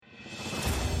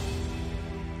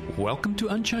Welcome to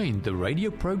Unchained, the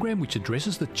radio program which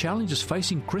addresses the challenges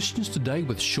facing Christians today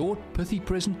with short, pithy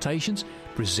presentations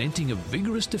presenting a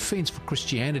vigorous defense for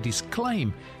Christianity's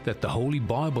claim that the Holy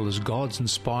Bible is God's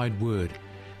inspired word.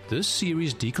 This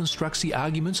series deconstructs the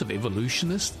arguments of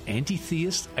evolutionists,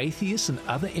 anti-theists, atheists, and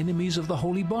other enemies of the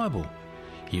Holy Bible.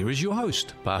 Here is your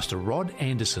host, Pastor Rod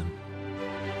Anderson.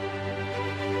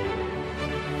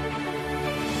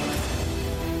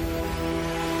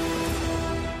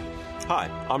 Hi,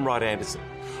 I'm Rod Anderson.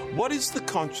 What is the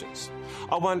conscience?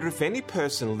 I wonder if any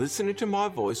person listening to my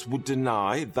voice would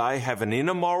deny they have an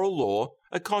inner moral law,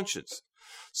 a conscience.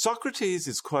 Socrates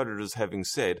is quoted as having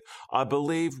said, "I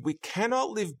believe we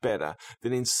cannot live better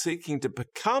than in seeking to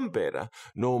become better,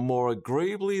 nor more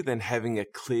agreeably than having a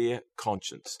clear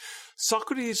conscience."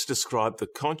 Socrates described the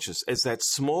conscience as that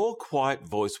small, quiet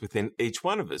voice within each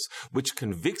one of us, which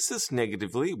convicts us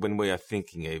negatively when we are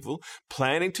thinking evil,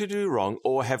 planning to do wrong,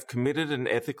 or have committed an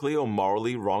ethically or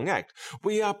morally wrong act.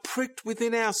 We are pricked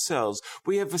within ourselves.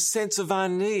 We have a sense of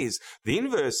unease. The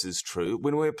inverse is true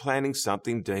when we're planning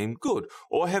something deemed good,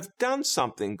 or have done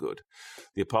something good.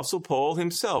 The Apostle Paul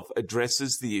himself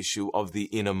addresses the issue of the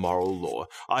inner moral law,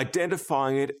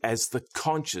 identifying it as the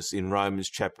conscience in Romans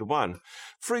chapter 1.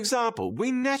 For example,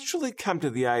 we naturally come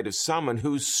to the aid of someone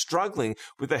who is struggling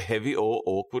with a heavy or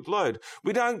awkward load.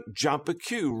 We don't jump a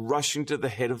queue rushing to the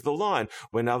head of the line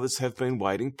when others have been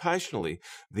waiting patiently.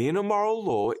 The inner moral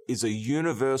law is a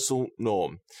universal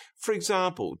norm. For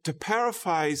example, to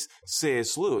paraphrase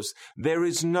C.S. Lewis, there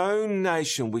is no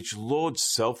nation which lauds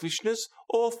selfishness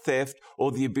or theft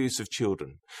or the abuse of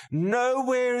children.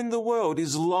 Nowhere in the world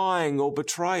is lying or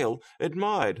betrayal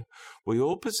admired. We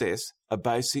all possess a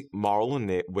basic moral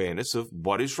awareness of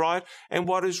what is right and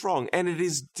what is wrong, and it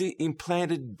is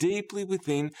implanted deeply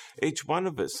within each one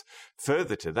of us.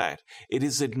 Further to that, it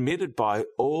is admitted by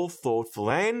all thoughtful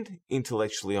and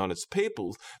intellectually honest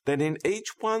people that in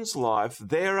each one's life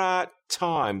there are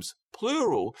times,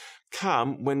 plural,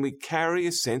 come when we carry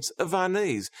a sense of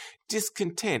unease,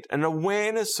 discontent, an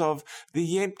awareness of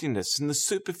the emptiness and the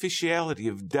superficiality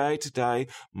of day-to-day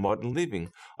modern living.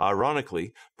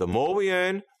 Ironically, the more we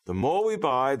earn, the more we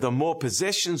buy, the more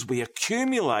possessions we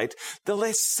accumulate, the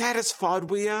less satisfied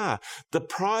we are. The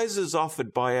prizes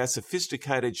offered by our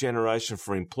sophisticated generation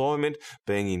for employment,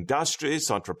 being industrious,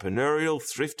 entrepreneurial,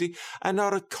 thrifty, are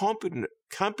not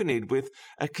accompanied with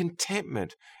a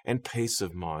contentment and peace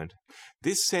of mind.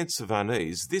 This sense of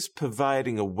unease, this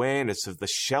pervading awareness of the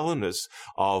shallowness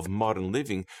of modern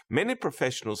living, many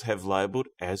professionals have labelled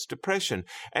as depression,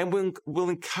 and will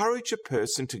encourage a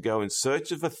person to go in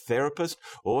search of a therapist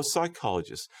or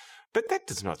psychologist. But that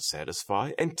does not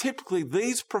satisfy, and typically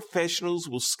these professionals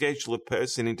will schedule a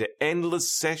person into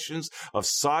endless sessions of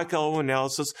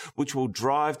psychoanalysis which will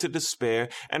drive to despair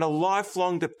and a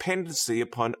lifelong dependency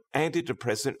upon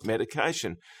antidepressant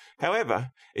medication. However,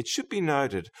 it should be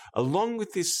noted, along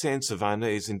with this sense of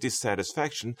unease and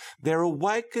dissatisfaction, there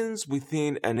awakens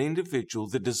within an individual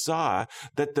the desire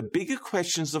that the bigger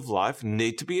questions of life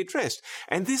need to be addressed,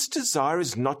 and this desire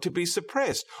is not to be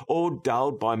suppressed or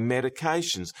dulled by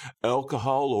medications,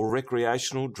 alcohol or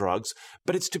recreational drugs,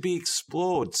 but it's to be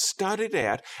explored, studied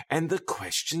out, and the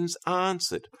questions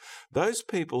answered. Those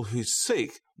people who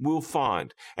seek will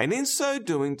find, and in so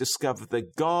doing discover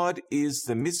that God is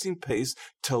the missing piece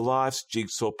to life's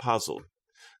jigsaw puzzle.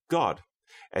 God,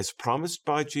 as promised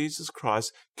by Jesus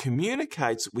Christ,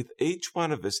 communicates with each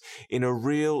one of us in a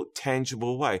real,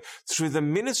 tangible way through the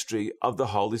ministry of the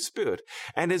Holy Spirit.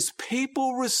 And as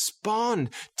people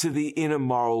respond to the inner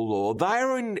moral law, they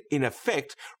are in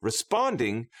effect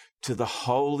responding to the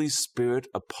Holy Spirit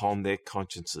upon their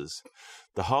consciences.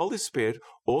 The Holy Spirit,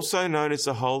 also known as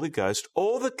the Holy Ghost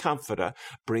or the Comforter,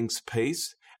 brings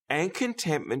peace and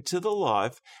contentment to the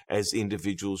life as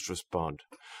individuals respond.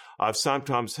 I've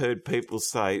sometimes heard people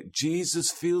say,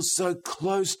 "Jesus feels so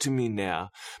close to me now."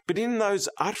 But in those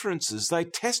utterances, they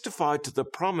testify to the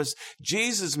promise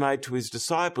Jesus made to his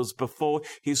disciples before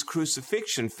his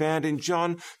crucifixion, found in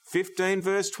John 15,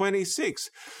 verse 26.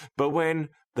 "But when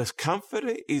the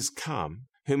Comforter is come,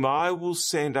 whom I will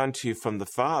send unto you from the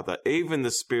Father, even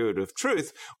the Spirit of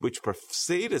truth, which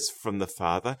proceedeth from the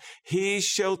Father, he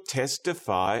shall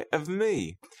testify of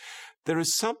me." There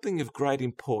is something of great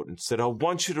importance that I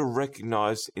want you to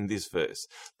recognize in this verse.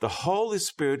 The Holy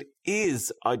Spirit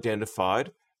is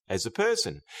identified as a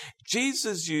person.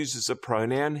 Jesus uses a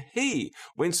pronoun he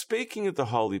when speaking of the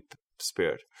Holy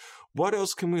Spirit. What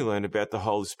else can we learn about the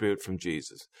Holy Spirit from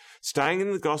Jesus? Staying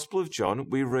in the Gospel of John,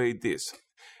 we read this.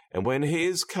 And when he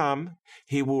is come,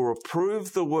 he will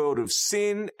reprove the world of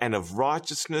sin and of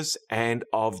righteousness and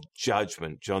of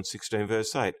judgment. John 16,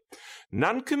 verse 8.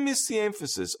 None can miss the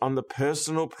emphasis on the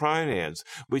personal pronouns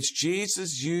which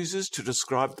Jesus uses to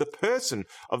describe the person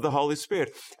of the Holy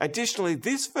Spirit. Additionally,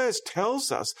 this verse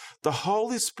tells us the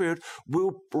Holy Spirit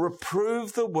will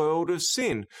reprove the world of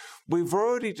sin. We've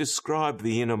already described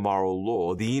the inner moral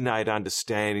law, the innate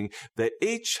understanding that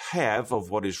each have of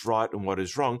what is right and what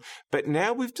is wrong, but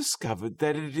now we've discovered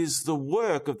that it is the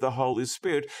work of the Holy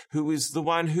Spirit who is the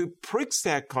one who pricks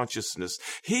our consciousness.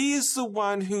 He is the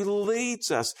one who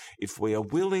leads us if we are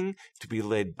willing to be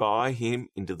led by him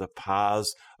into the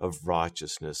paths of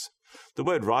righteousness. The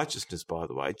word righteousness, by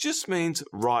the way, just means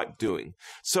right doing.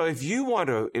 So if you want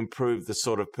to improve the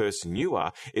sort of person you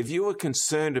are, if you are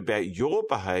concerned about your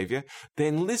behavior,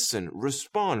 then listen,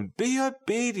 respond, be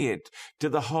obedient to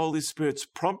the Holy Spirit's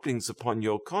promptings upon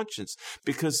your conscience,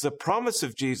 because the promise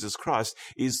of Jesus Christ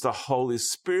is the Holy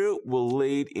Spirit will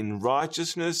lead in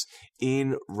righteousness,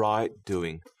 in right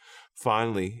doing.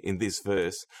 Finally, in this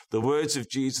verse, the words of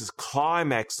Jesus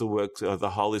climax the work of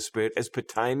the Holy Spirit as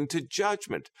pertaining to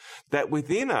judgment, that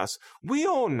within us, we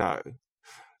all know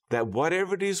that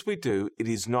whatever it is we do, it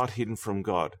is not hidden from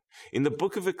God. In the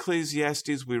book of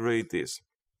Ecclesiastes, we read this: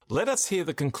 "Let us hear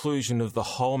the conclusion of the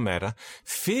whole matter.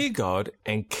 Fear God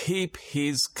and keep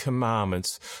his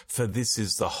commandments, for this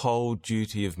is the whole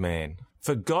duty of man.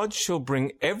 For God shall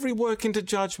bring every work into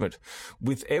judgment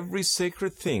with every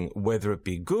secret thing, whether it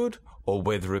be good or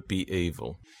whether it be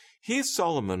evil." Here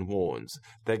Solomon warns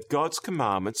that God's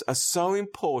commandments are so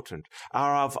important,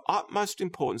 are of utmost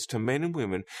importance to men and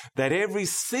women, that every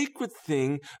secret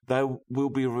thing they will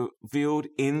be revealed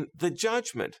in the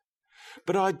judgment.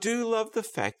 But I do love the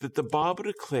fact that the Bible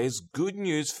declares good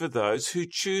news for those who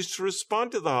choose to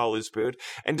respond to the Holy Spirit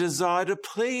and desire to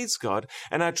please God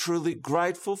and are truly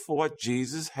grateful for what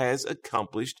Jesus has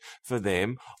accomplished for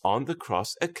them on the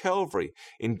cross at Calvary.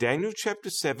 In Daniel chapter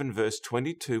 7, verse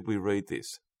 22, we read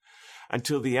this: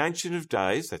 "Until the Ancient of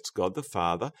Days," that's God the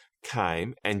Father,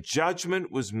 "came, and judgment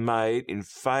was made in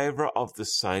favour of the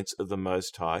saints of the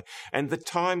Most High, and the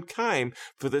time came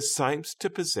for the saints to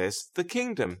possess the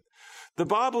kingdom." The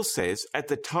Bible says at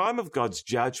the time of God's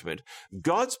judgment,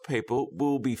 God's people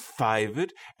will be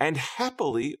favoured and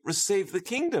happily receive the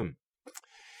kingdom.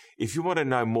 If you want to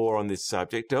know more on this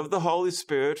subject of the Holy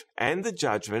Spirit and the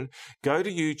judgment, go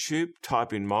to YouTube,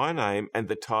 type in my name and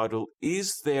the title,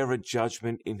 "Is There a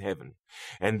Judgment in Heaven?"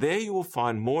 And there you will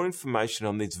find more information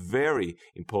on this very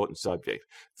important subject.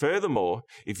 Furthermore,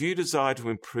 if you desire to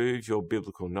improve your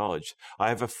biblical knowledge, I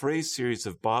have a free series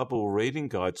of Bible reading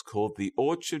guides called the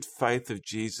Orchard Faith of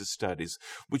Jesus Studies,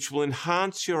 which will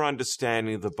enhance your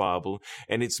understanding of the Bible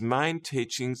and its main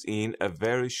teachings in a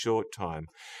very short time.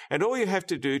 And all you have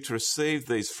to do to receive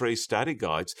these free study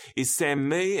guides is send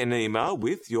me an email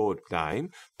with your name,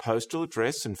 postal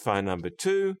address and phone number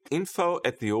to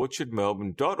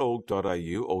info@theorchardmelbourne.org.au,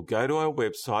 or go to our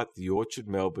website,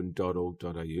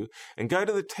 theorchardmelbourne.org.au, and go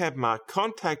to the tab marked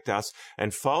Contact Us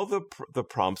and follow the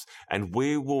prompts, and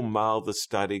we will mail the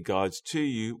study guides to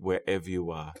you wherever you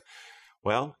are.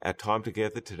 Well, our time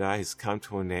together today has come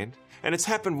to an end, and it's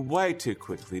happened way too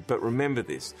quickly, but remember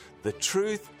this: the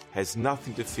truth has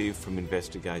nothing to fear from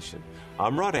investigation.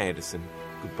 I'm Rod Anderson.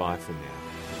 Goodbye for now.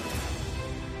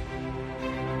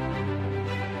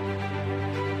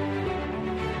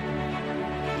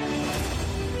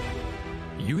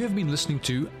 You have been listening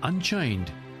to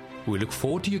Unchained. We look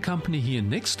forward to your company here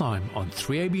next time on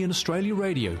 3ABN Australia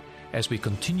Radio as we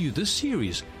continue this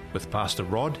series with Pastor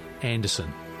Rod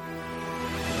Anderson.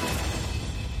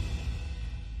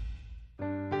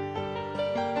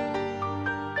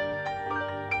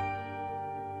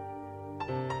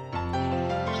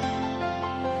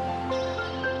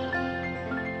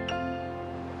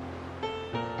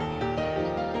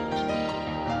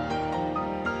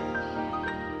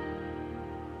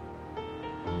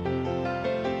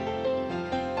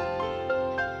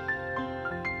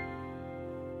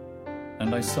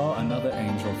 And I saw another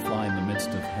angel fly in the midst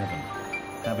of heaven,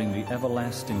 having the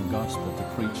everlasting gospel to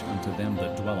preach unto them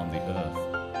that dwell on the earth,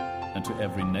 and to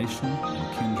every nation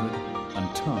and kindred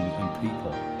and tongue and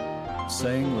people,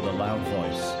 saying with a loud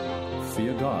voice,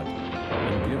 Fear God,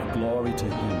 and give glory to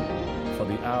him, for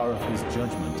the hour of his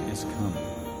judgment is come.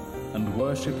 And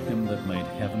worship him that made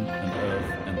heaven and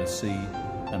earth and the sea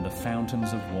and the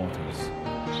fountains of waters.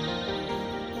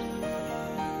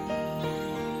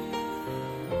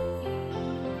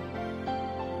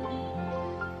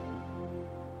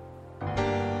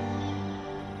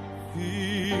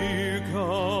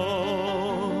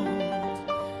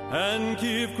 And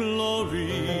give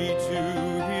glory to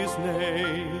his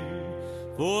name.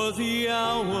 for the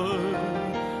hour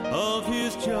of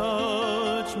his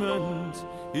judgment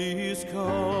is come.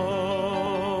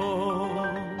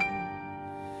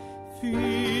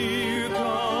 Fear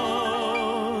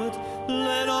God,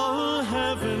 let all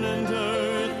heaven and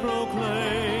earth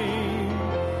proclaim.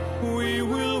 We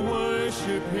will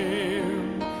worship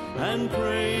him and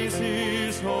praise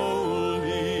his holy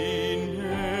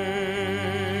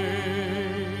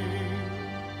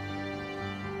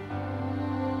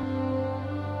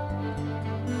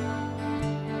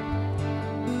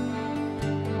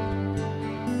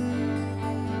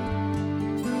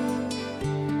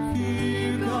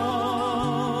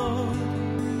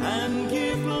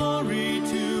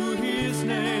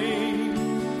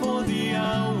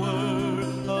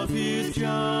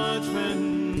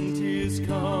judgment is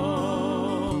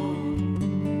come.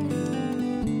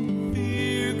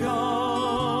 Fear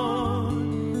God,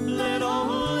 let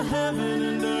all heaven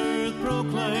and earth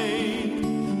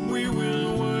proclaim. We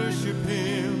will worship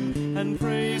him and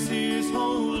praise his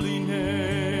holy name.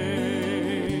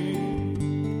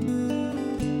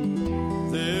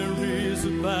 There is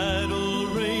a battle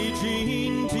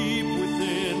raging deep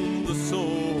within the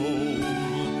soul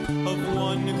of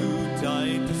one who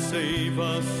died to save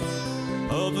us,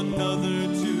 of another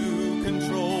to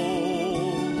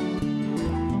control.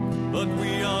 But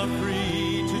we are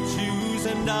free to choose,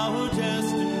 and our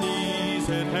destiny's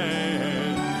at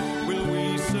hand. Will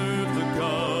we serve the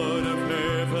God of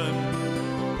heaven,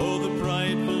 or the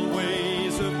prideful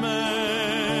ways of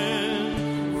man?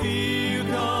 Fear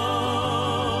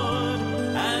God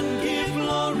and give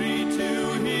glory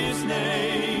to his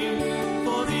name,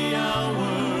 for the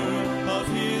hour of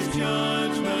his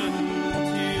judgment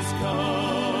is come.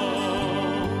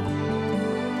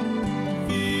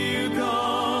 Fear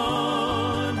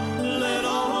God, let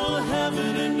all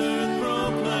heaven and earth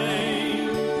proclaim.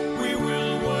 We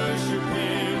will worship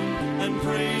him and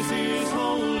praise his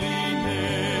holy name.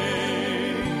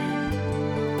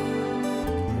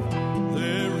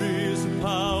 There is a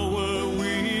power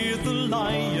with the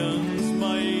lion's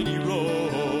mighty roar,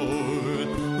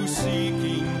 who's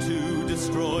seeking to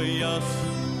destroy us,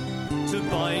 to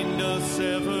bind us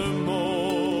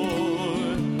evermore.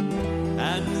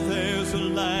 And there's a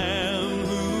Lamb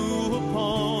who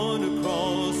upon a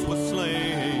cross was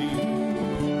slain,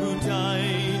 who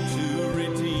died to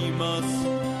redeem us,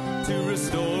 to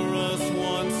restore us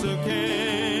once again.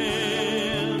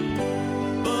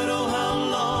 But oh, how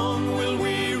long will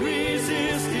we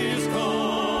resist his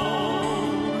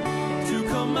call to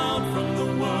come out from the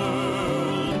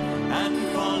world and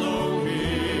follow him?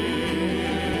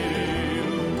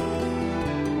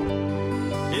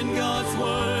 In God's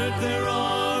word there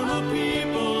are a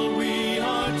people, we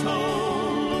are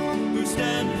told, who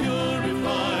stand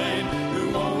purified,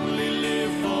 who only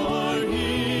live for him.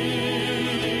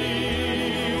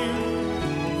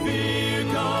 Fear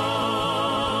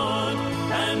God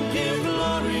and give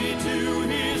glory to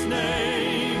his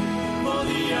name, for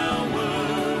the hour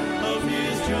of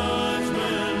his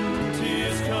judgment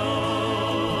is come.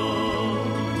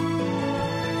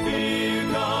 Fear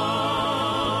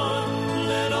God,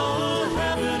 let all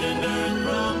heaven and earth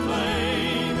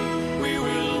proclaim. We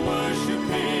will worship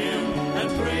him and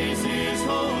praise his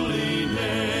holy name.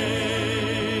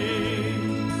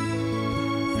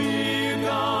 Fear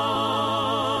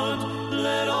God,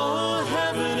 let all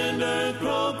heaven and earth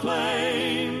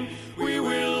proclaim. We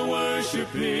will worship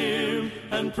him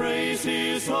and praise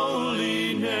his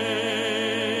holy name.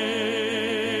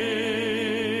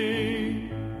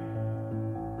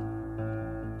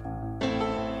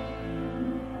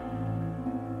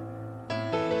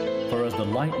 For as the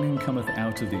lightning cometh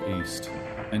out of the east,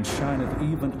 and shineth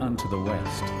even unto the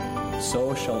west,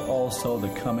 so shall also the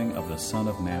coming of the Son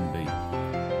of Man be.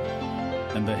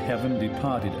 And the heaven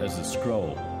departed as a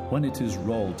scroll, when it is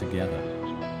rolled together,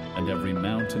 and every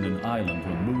mountain and island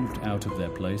were moved out of their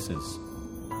places.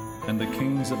 And the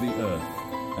kings of the earth,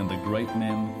 and the great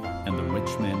men, and the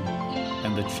rich men,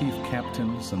 and the chief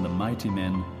captains, and the mighty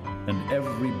men, and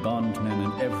every bondman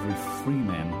and every free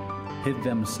man, hid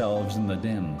themselves in the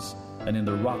dens, and in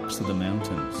the rocks of the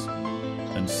mountains,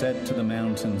 and said to the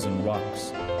mountains and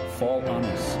rocks, Fall on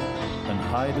us, and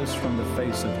hide us from the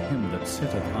face of him that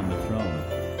sitteth on the throne,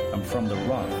 and from the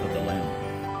wrath of the Lamb.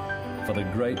 For the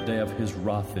great day of his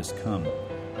wrath is come,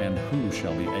 and who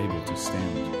shall be able to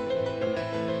stand?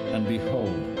 And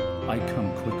behold, I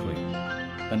come quickly,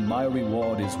 and my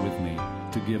reward is with me,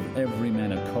 to give every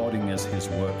man according as his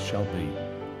work shall be.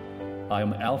 I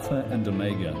am Alpha and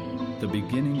Omega, the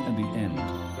beginning and the end,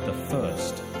 the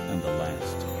first and the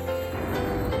last.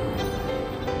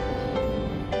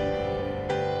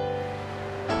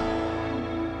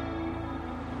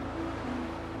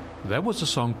 That was a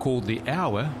song called The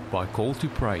Hour by Call to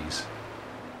Praise.